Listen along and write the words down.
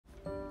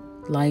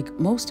Like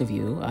most of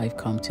you, I've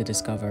come to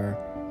discover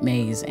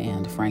Maze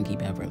and Frankie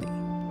Beverly.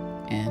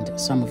 And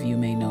some of you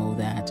may know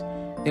that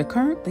they're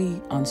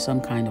currently on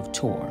some kind of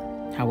tour.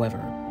 However,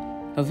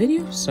 a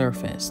video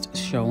surfaced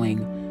showing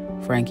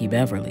Frankie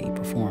Beverly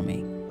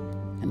performing.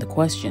 And the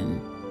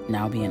question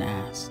now being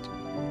asked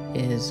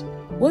is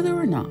whether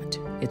or not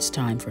it's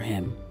time for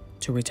him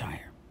to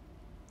retire.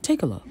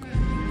 Take a look.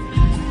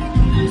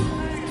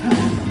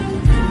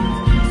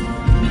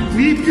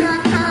 We've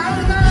got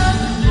our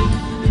love,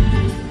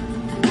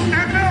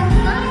 and no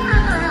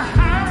matter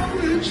how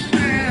it's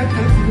sad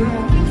and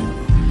wrong,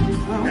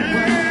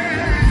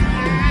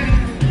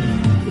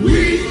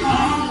 we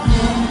are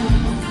wrong.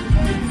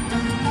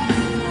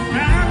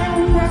 Now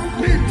what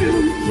we do,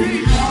 we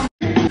are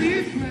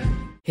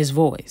different. His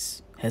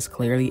voice has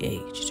clearly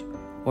aged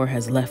or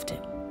has left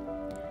him.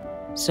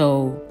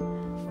 So,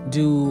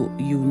 do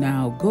you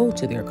now go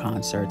to their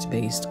concerts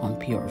based on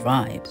pure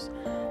vibes?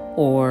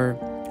 Or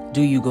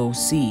do you go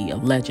see a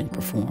legend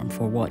perform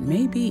for what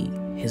may be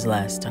his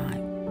last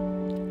time?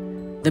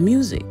 The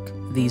music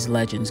these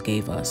legends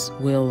gave us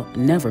will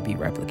never be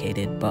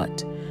replicated,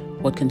 but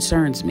what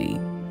concerns me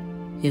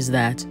is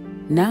that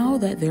now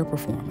that they're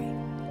performing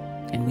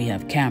and we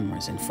have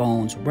cameras and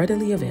phones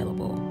readily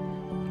available,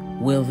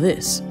 will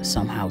this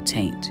somehow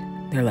taint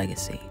their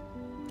legacy?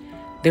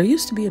 There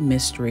used to be a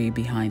mystery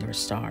behind our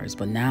stars,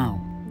 but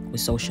now, with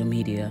social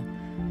media,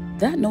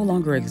 that no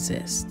longer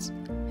exists.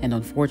 And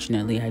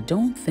unfortunately, I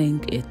don't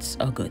think it's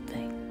a good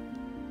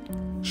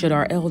thing. Should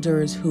our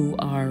elders, who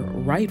are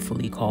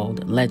rightfully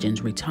called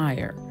legends,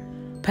 retire,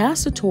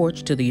 pass the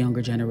torch to the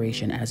younger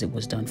generation as it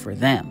was done for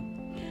them,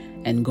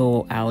 and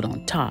go out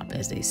on top,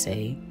 as they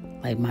say,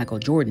 like Michael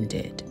Jordan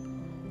did?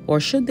 Or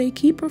should they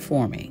keep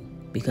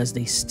performing because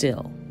they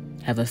still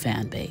have a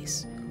fan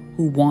base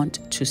who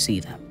want to see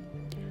them?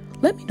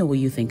 Let me know what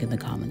you think in the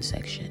comment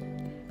section.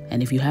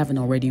 And if you haven't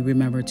already,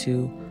 remember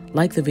to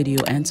like the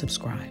video and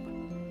subscribe.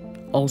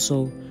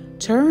 Also,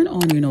 turn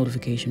on your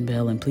notification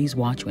bell and please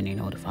watch when you're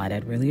notified.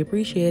 I'd really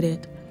appreciate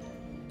it.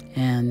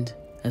 And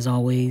as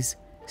always,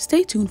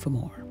 stay tuned for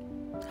more.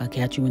 I'll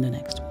catch you in the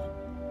next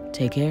one.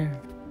 Take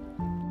care.